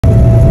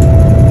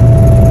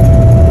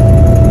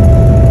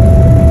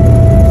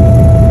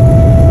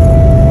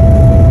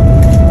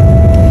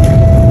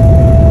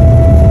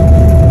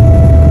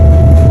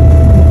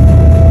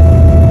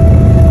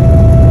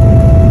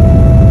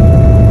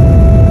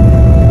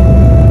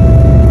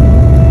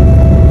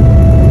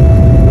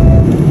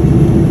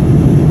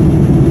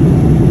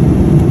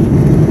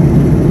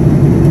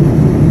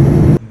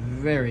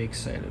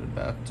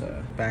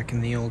Back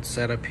in the old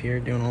setup here,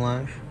 doing a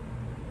live.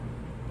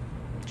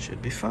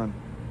 Should be fun.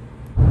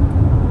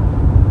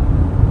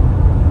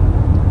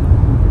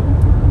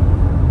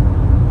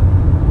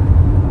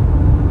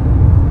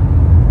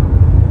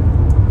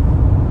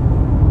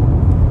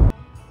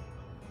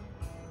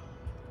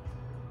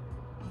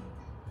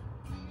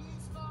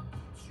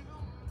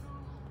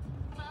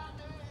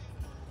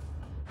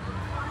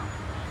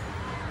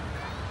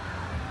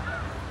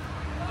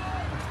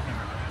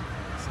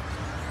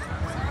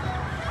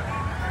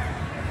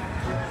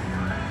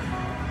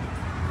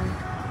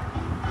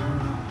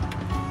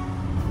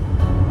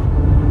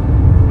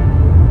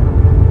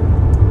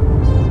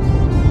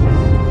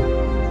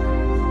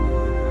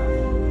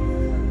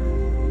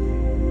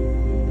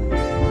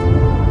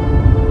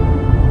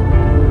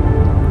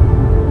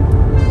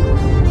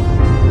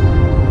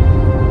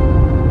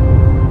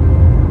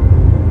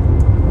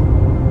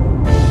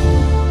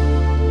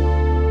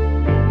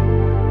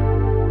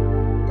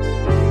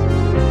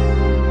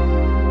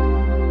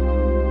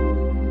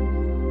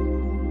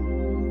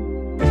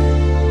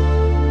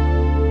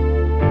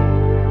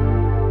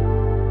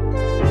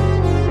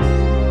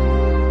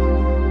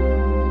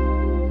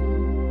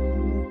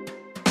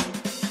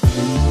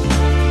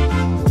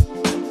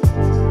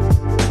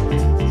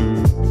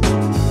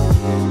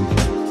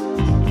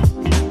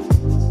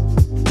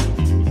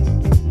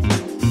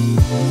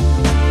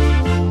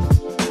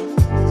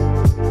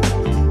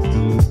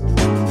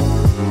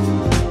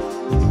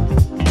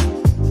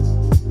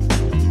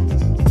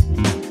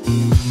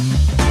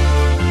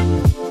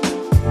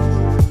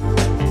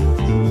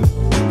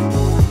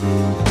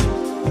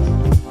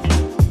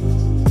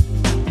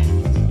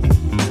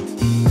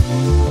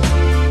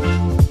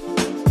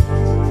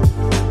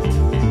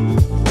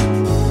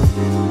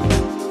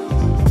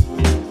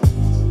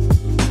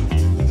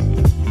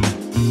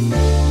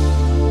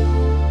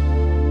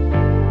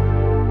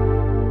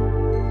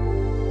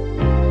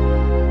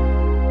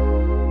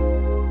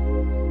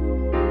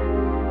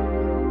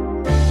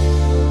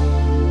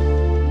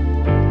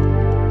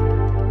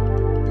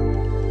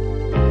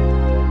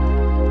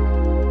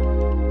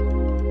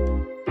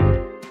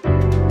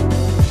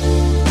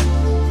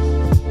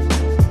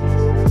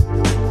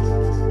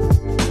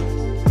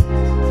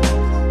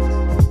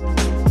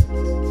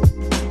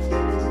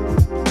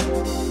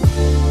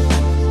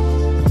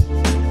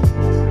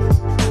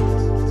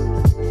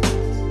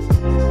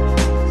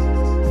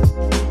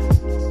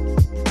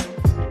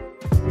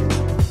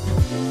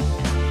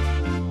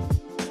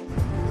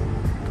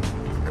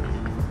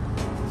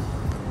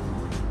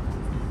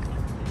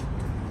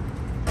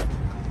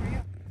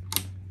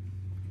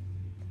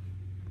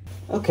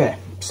 Okay,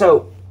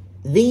 so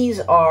these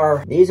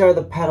are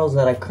the pedals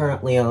that I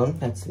currently own.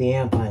 That's the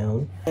amp I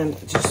own. And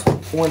just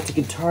went to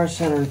Guitar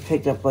Center and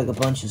picked up like a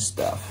bunch of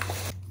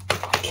stuff.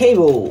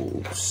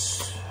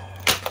 Cables,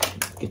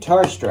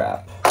 guitar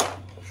strap,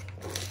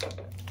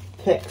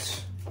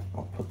 picks.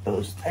 I'll put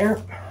those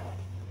there.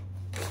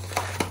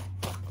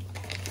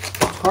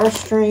 Guitar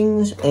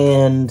strings,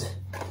 and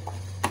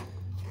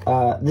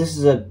this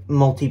is a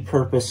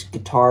multi-purpose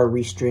guitar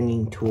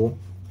restringing tool.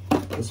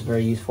 It's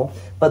very useful.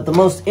 But the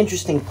most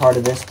interesting part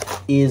of this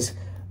is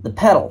the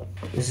pedal.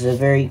 This is a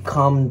very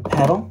common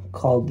pedal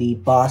called the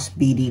Boss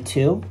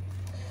BD2.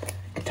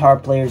 Guitar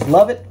players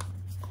love it.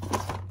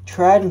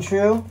 Tried and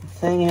true. The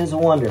thing is a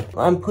wonder.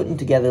 I'm putting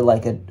together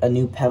like a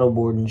new pedal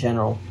board in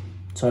general.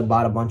 So I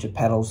bought a bunch of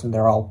pedals and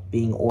they're all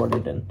being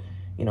ordered, and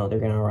you know, they're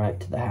gonna arrive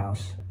to the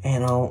house.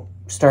 And I'll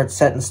start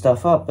setting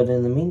stuff up, but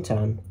in the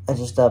meantime, I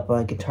just stopped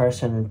by Guitar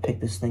Center and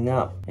picked this thing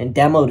up and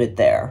demoed it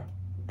there,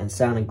 and it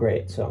sounded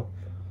great. So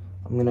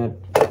I'm gonna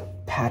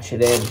patch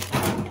it in.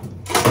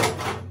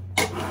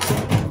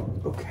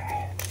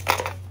 Okay.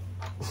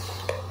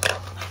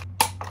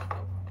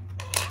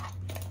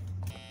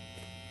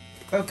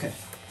 Okay.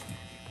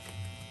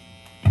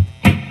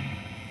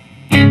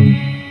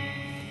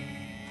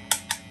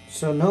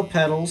 So no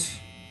pedals.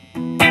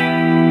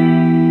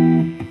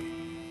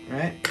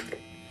 Right?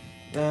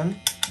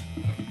 Then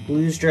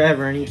blues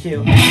driver and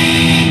EQ.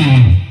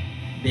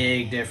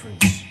 Big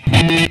difference.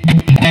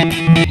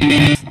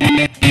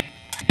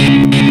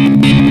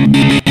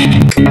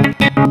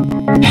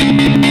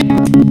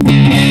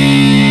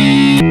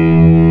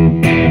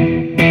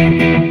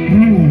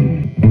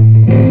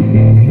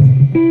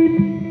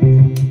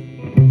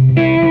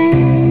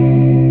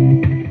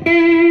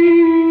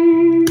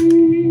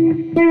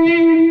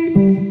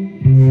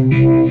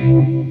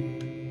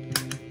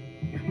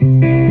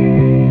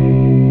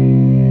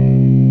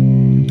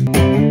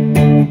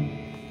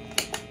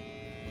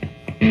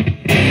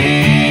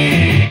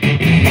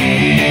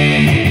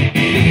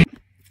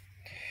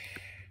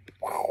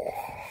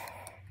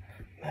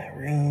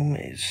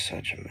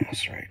 Such a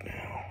mess right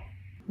now.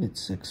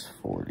 It's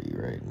 6:40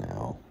 right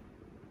now.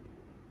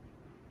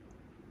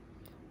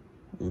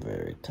 I'm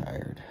very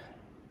tired.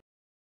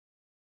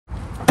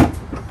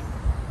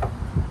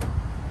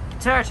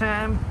 Guitar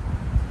time!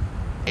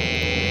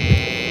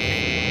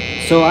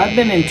 So I've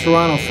been in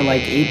Toronto for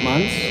like 8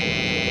 months,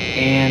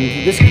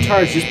 and this guitar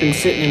has just been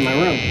sitting in my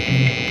room.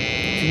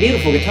 It's a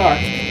beautiful guitar,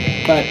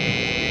 but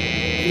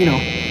you know,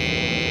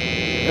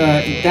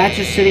 that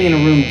just sitting in a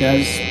room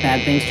does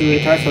bad things to a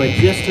guitar, so I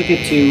just took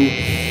it to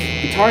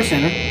Guitar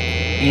Center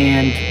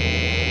and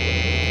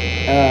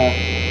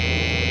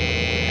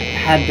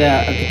had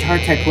a guitar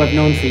tech who I've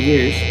known for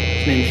years.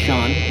 His name's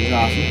Sean. He's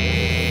awesome.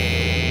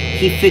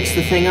 He fixed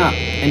the thing up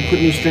and put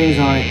new strings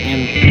on it,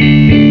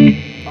 and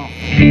oh,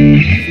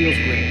 it feels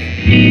great.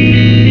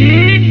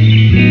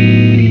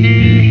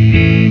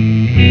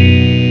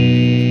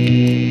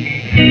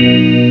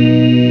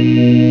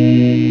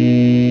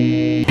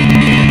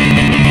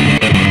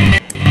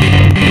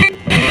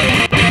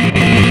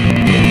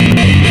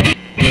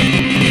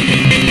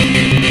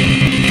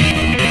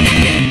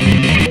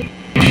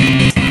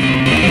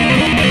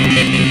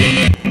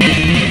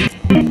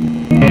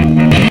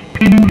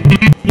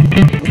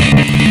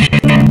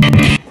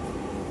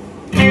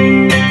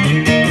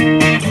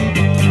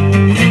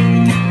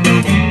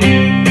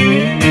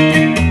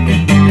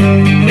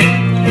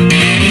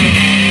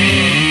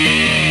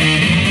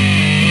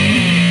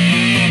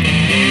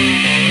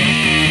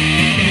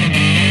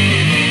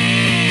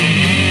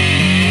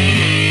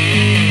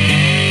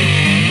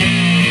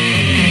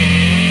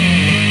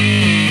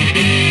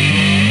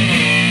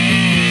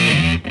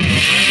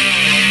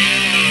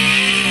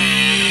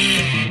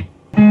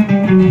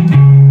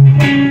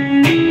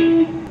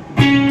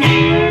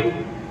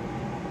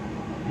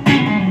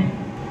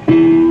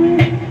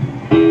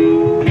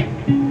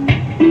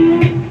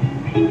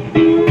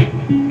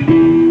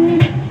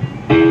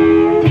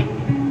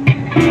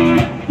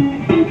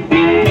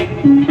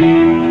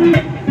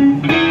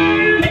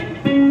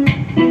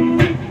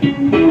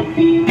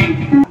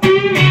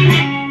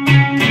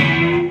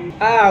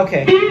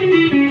 Okay.